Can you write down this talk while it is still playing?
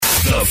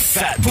The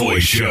Fat Boy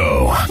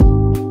Show.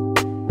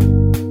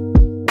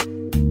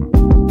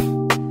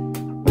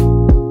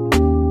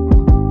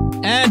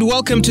 And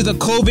welcome to the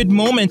COVID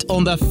moment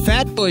on the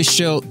Fat Boy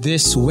Show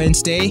this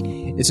Wednesday.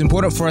 It's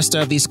important for us to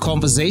have these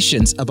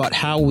conversations about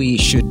how we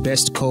should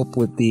best cope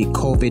with the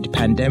COVID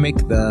pandemic,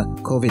 the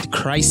COVID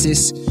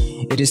crisis.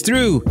 It is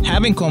through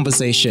having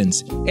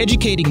conversations,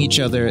 educating each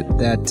other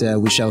that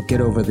we shall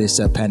get over this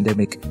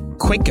pandemic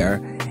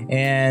quicker.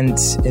 And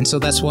so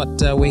that's what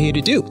we're here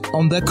to do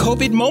on the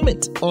COVID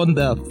moment on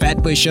the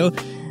Fat Boy Show.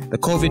 The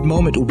COVID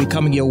moment will be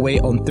coming your way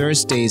on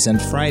Thursdays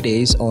and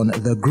Fridays on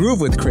The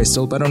Groove with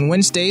Crystal, but on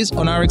Wednesdays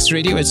on RX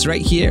Radio, it's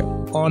right here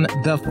on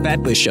The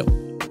Fat Boy Show.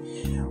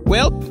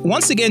 Well,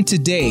 once again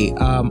today,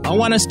 I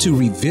want us to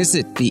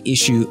revisit the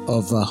issue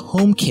of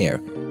home care.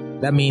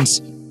 That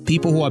means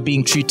people who are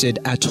being treated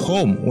at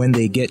home when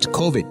they get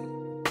COVID.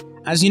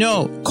 As you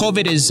know,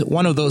 COVID is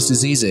one of those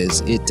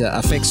diseases. It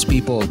affects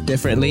people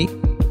differently.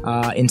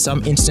 In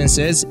some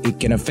instances, it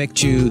can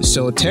affect you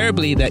so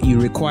terribly that you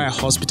require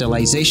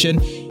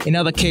hospitalization. In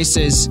other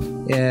cases,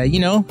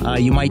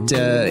 you might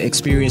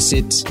experience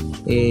it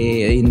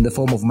in the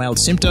form of mild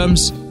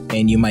symptoms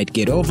and you might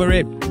get over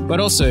it. But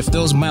also, if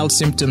those mild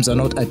symptoms are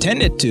not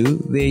attended to,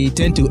 they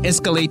tend to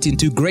escalate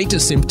into greater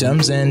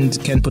symptoms and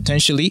can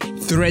potentially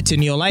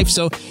threaten your life.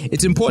 So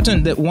it's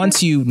important that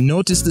once you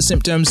notice the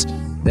symptoms,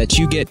 that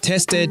you get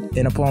tested,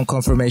 and upon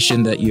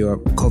confirmation that you're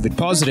COVID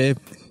positive,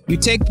 you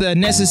take the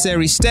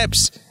necessary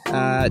steps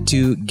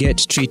to get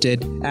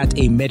treated at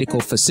a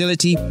medical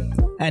facility.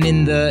 And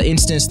in the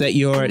instance that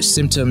your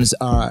symptoms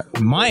are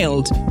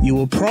mild, you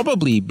will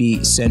probably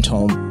be sent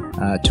home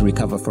to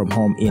recover from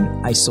home in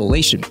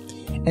isolation.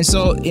 And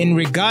so in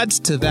regards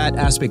to that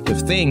aspect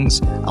of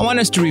things, I want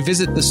us to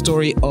revisit the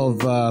story of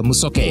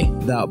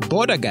Musoke, the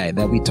border guy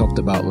that we talked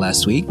about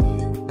last week.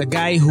 The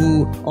guy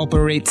who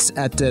operates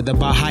at the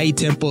Baha'i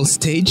temple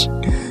stage.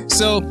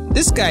 So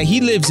this guy,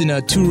 he lives in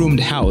a 2-roomed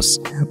house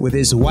with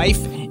his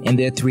wife and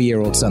their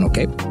 3-year-old son,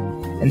 okay?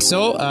 And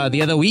so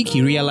the other week,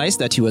 he realized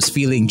that he was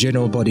feeling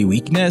general body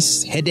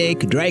weakness,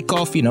 headache, dry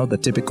cough, the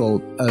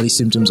typical early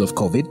symptoms of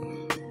COVID.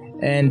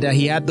 And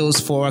he had those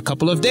for a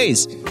couple of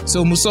days.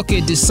 So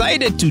Musoke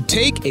decided to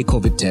take a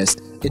COVID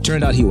test. It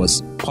turned out he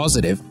was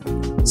positive.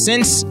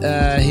 Since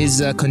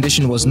his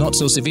condition was not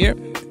so severe,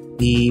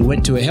 he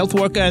went to a health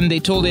worker and they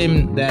told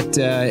him that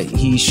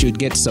he should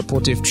get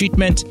supportive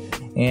treatment,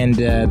 and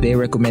they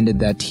recommended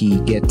that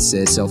he get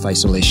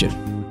self-isolation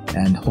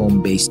and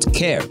home-based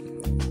care.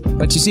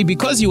 But you see,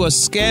 because he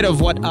was scared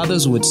of what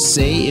others would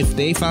say if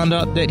they found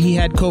out that he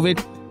had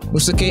COVID,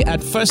 Musoke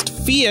at first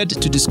feared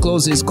to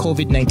disclose his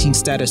COVID-19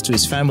 status to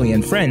his family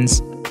and friends.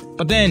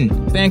 But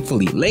then,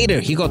 thankfully, later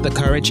he got the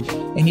courage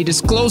and he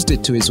disclosed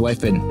it to his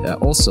wife and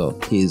also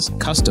his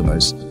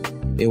customers.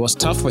 It was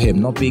tough for him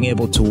not being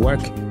able to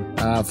work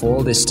for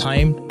all this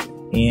time,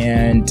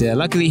 and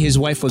luckily his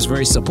wife was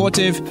very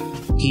supportive.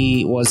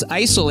 He was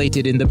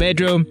isolated in the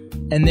bedroom,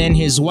 and then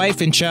his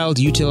wife and child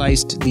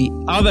utilized the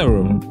other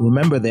room.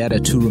 Remember, they had a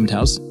 2-roomed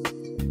house.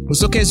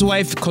 Musoke's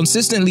wife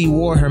consistently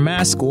wore her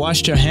mask,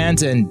 washed her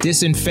hands, and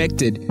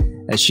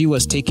disinfected as she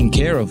was taking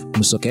care of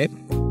Musoke.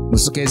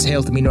 Musoke's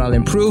health meanwhile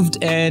improved,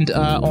 and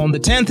on the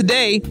 10th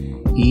day,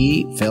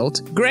 he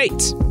felt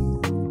great.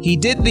 He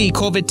did the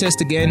COVID test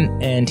again,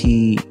 and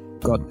he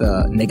got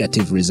the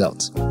negative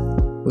result.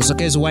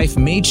 Musoke's wife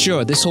made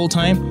sure this whole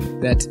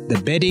time that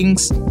the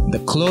beddings,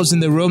 the clothes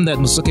in the room that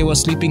Musoke was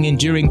sleeping in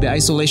during the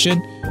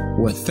isolation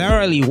were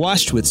thoroughly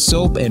washed with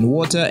soap and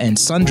water and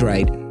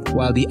sun-dried,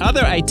 while the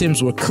other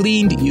items were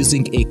cleaned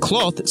using a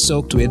cloth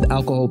soaked with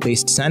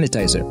alcohol-based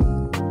sanitizer.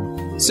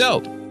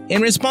 So,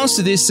 in response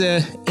to this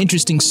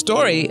interesting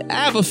story,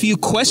 I have a few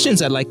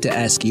questions I'd like to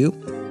ask you.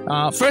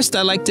 First,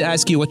 I'd like to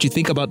ask you what you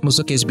think about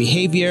Musoke's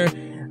behavior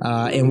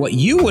and what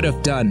you would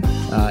have done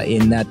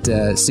in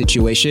that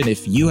situation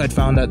if you had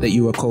found out that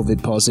you were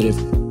COVID positive.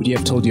 Would you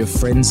have told your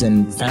friends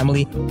and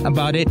family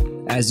about it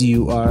as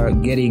you are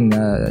getting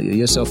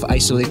yourself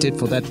isolated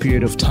for that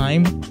period of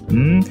time?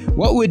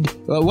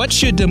 What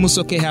should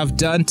Musoke have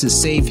done to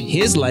save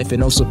his life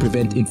and also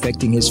prevent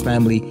infecting his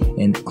family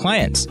and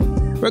clients?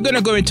 We're going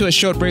to go into a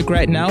short break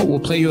right now. We'll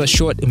play you a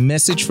short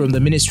message from the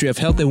Ministry of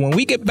Health, and when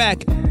we get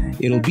back,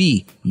 it'll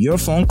be your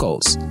phone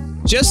calls.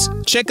 Just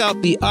check out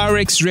the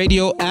RX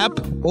Radio app.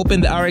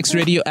 Open the RX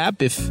Radio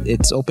app. If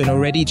it's open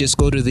already, just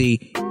go to the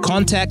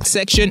contact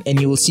section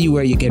and you will see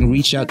where you can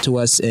reach out to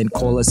us and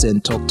call us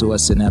and talk to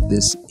us and have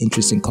this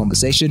interesting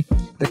conversation.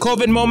 The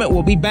COVID moment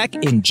will be back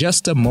in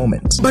just a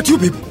moment. But you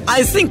people,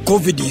 I think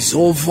COVID is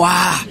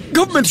over.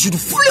 Government should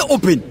fully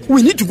open.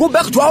 We need to go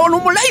back to our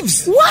normal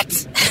lives.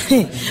 What?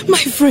 My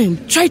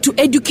friend, try to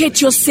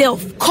educate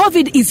yourself.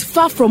 COVID is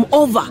far from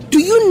over. Do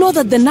you know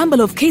that the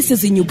number of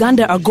cases in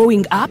Uganda are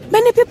going up?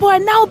 Many people are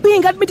now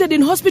being admitted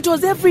in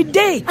hospitals every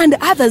day, and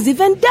others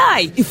even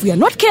die. If we are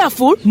not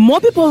careful,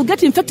 more people will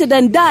get infected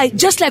and die,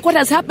 just like what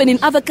has happened in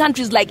other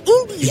countries like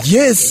India.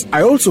 Yes,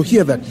 I also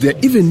hear that there are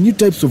even new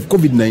types of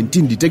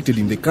COVID-19 detected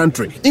in the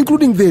country,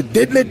 including the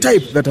deadly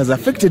type that has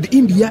affected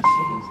India.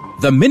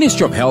 The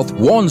Ministry of Health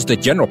warns the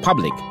general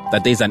public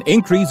that there's an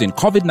increase in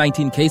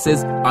COVID-19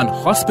 cases and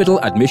hospital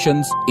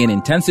admissions in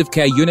intensive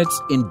care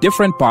units in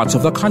different parts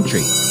of the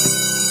country.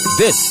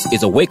 This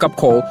is a wake-up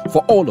call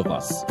for all of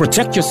us.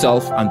 Protect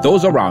yourself and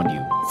those around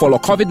you. Follow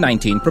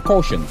COVID-19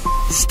 precautions.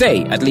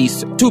 Stay at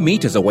least 2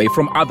 meters away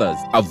from others.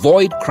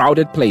 Avoid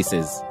crowded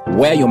places.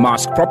 Wear your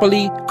mask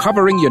properly,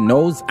 covering your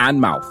nose and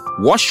mouth.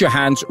 Wash your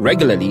hands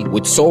regularly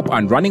with soap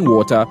and running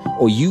water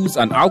or use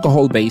an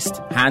alcohol-based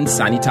hand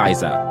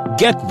sanitizer.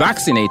 Get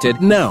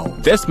vaccinated now.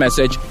 This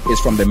message is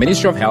from the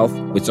Ministry of Health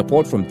with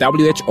support from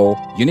WHO,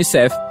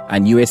 UNICEF,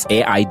 and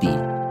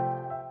USAID.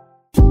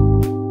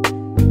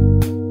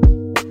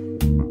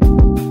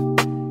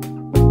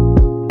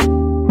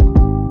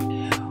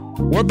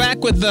 We're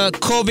back with the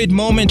COVID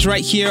moment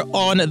right here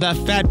on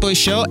the Fat Boy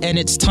Show, and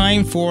it's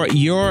time for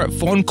your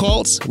phone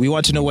calls. We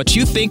want to know what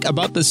you think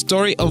about the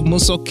story of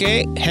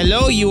Musoke.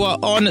 Hello, you are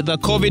on the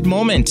COVID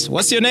moment.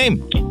 What's your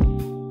name?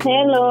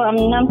 Hello, I'm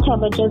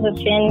Namtaba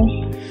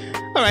Josephine.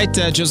 All right,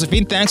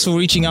 Josephine, thanks for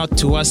reaching out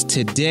to us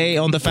today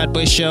on the Fat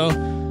Boy Show.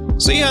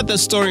 So you had the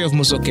story of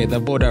Musoke,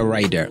 the border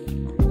rider.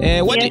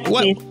 What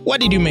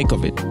did you make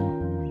of it?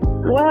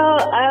 Well,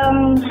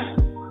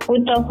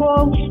 with the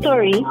whole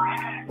story,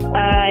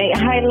 I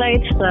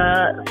highlight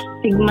the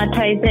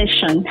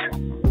stigmatization.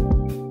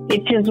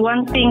 It is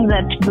one thing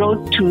that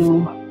brought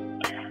to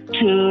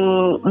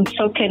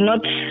Musoke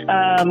not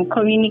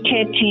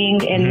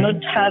communicating and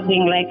not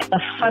having like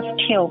the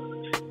first help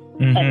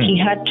that he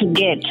had to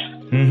get.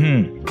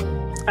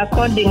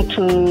 According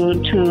to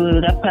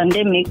the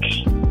pandemic,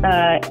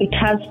 it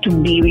has to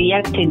be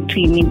reacted to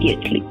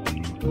immediately.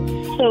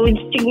 So with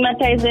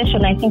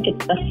stigmatization, I think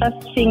it's the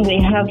first thing they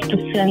have to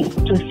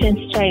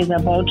sensitize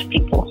about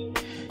people.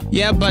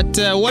 Yeah, but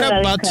what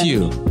about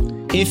you?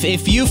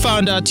 If you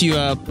found out you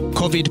are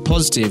COVID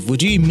positive,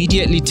 would you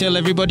immediately tell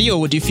everybody or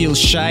would you feel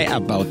shy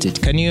about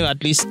it? Can you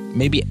at least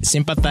maybe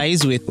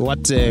sympathize with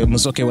what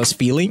Musoke was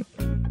feeling?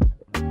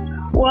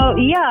 Well,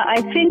 yeah,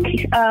 I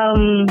think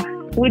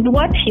with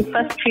what he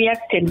first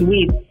reacted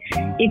with,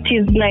 it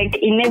is like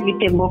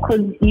inevitable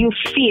because you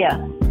fear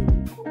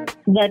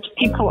that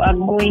people are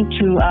going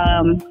to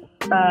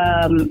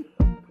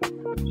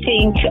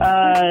think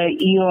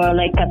you're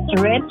like a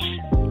threat.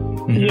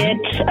 Yet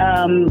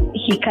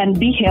he can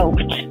be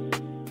helped.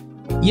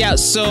 Yeah,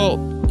 so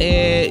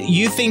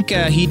you think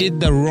he did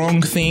the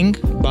wrong thing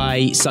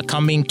by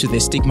succumbing to the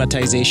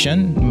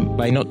stigmatization,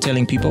 by not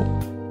telling people?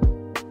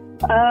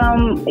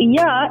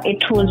 Yeah,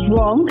 it was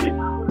wrong.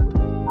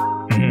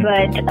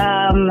 But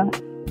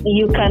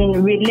you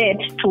can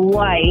relate to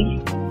why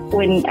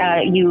when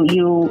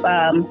you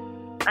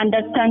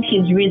understand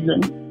his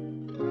reason.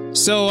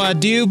 So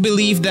do you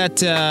believe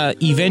that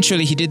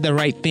eventually he did the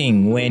right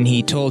thing when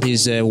he told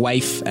his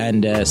wife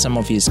and some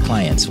of his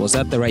clients? Was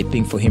that the right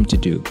thing for him to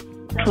do?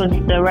 It was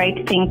the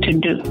right thing to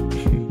do.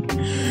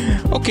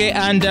 Okay,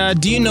 and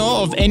do you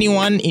know of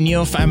anyone in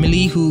your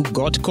family who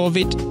got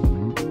COVID?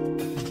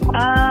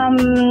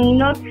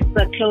 Not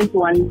the close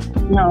ones,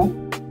 no.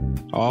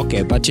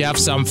 Okay, but you have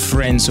some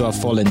friends who have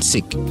fallen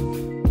sick?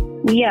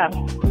 Yeah.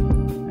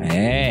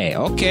 Hey,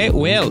 okay,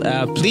 well,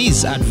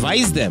 please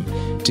advise them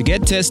to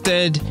get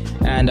tested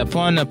and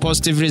upon a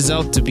positive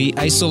result to be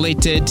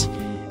isolated,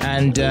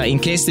 and in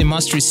case they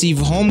must receive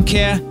home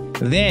care,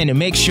 then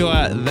make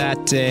sure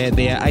that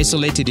they are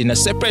isolated in a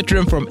separate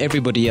room from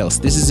everybody else.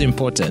 This is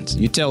important.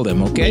 You tell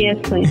them, okay? Yes,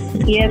 please.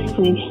 Yes,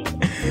 please.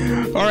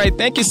 All right.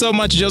 Thank you so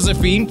much,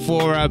 Josephine,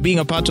 for being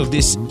a part of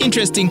this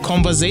interesting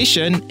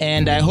conversation,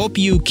 and I hope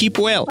you keep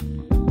well.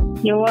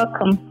 You're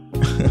welcome.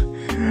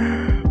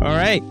 All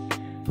right.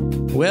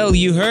 Well,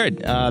 you heard.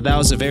 That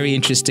was a very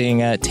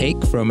interesting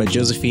take from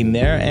Josephine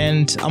there.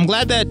 And I'm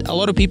glad that a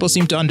lot of people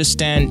seem to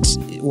understand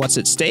what's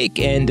at stake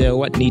and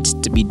what needs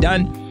to be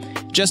done.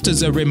 Just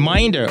as a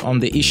reminder on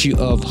the issue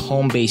of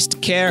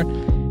home-based care,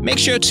 make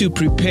sure to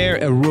prepare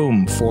a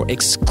room for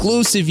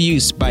exclusive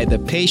use by the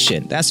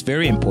patient. That's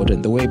very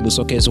important, the way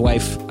Musoke's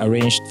wife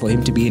arranged for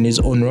him to be in his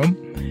own room.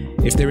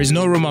 If there is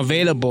no room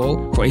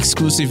available for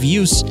exclusive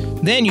use,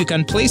 then you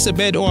can place a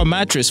bed or a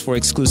mattress for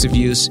exclusive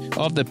use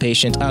of the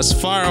patient as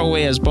far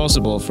away as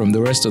possible from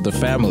the rest of the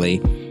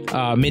family.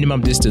 Minimum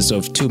distance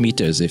of 2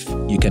 meters if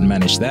you can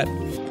manage that.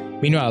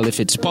 Meanwhile, if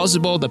it's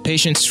possible, the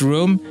patient's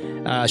room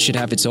should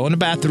have its own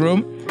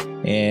bathroom,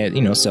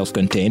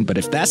 self-contained. But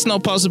if that's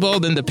not possible,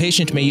 then the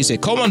patient may use a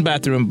common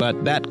bathroom,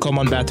 but that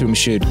common bathroom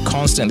should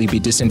constantly be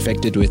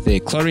disinfected with a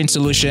chlorine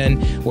solution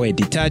or a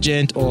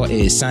detergent or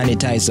a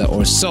sanitizer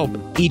or soap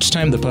each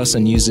time the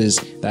person uses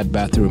that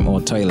bathroom or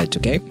toilet,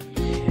 okay?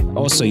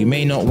 Also, you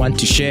may not want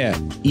to share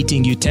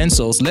eating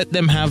utensils. Let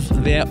them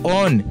have their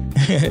own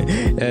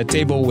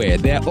tableware,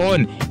 their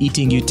own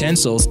eating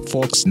utensils,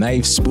 forks,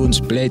 knives,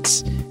 spoons,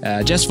 plates,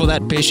 just for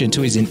that patient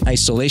who is in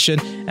isolation.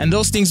 And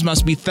those things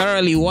must be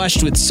thoroughly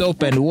washed with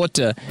soap and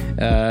water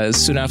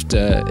soon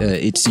after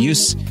its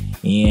use.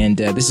 And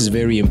this is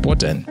very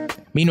important.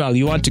 Meanwhile,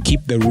 you want to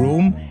keep the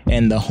room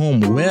and the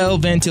home well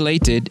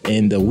ventilated,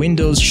 and the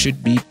windows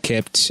should be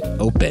kept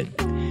open.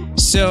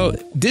 So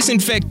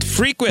disinfect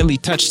frequently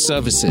touched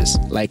surfaces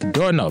like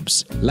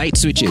doorknobs, light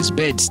switches,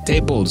 beds,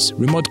 tables,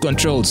 remote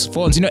controls,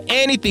 phones,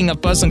 anything a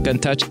person can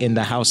touch in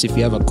the house if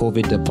you have a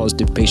COVID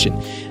positive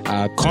patient.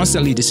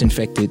 Constantly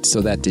disinfect it so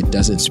that it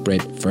doesn't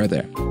spread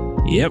further.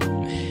 Yep.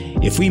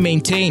 If we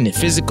maintain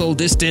physical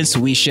distance,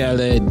 we shall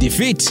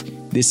defeat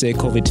this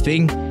COVID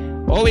thing.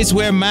 Always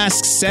wear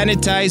masks,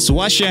 sanitize,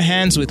 wash your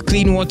hands with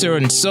clean water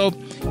and soap,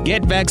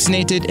 get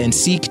vaccinated, and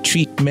seek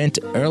treatment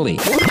early.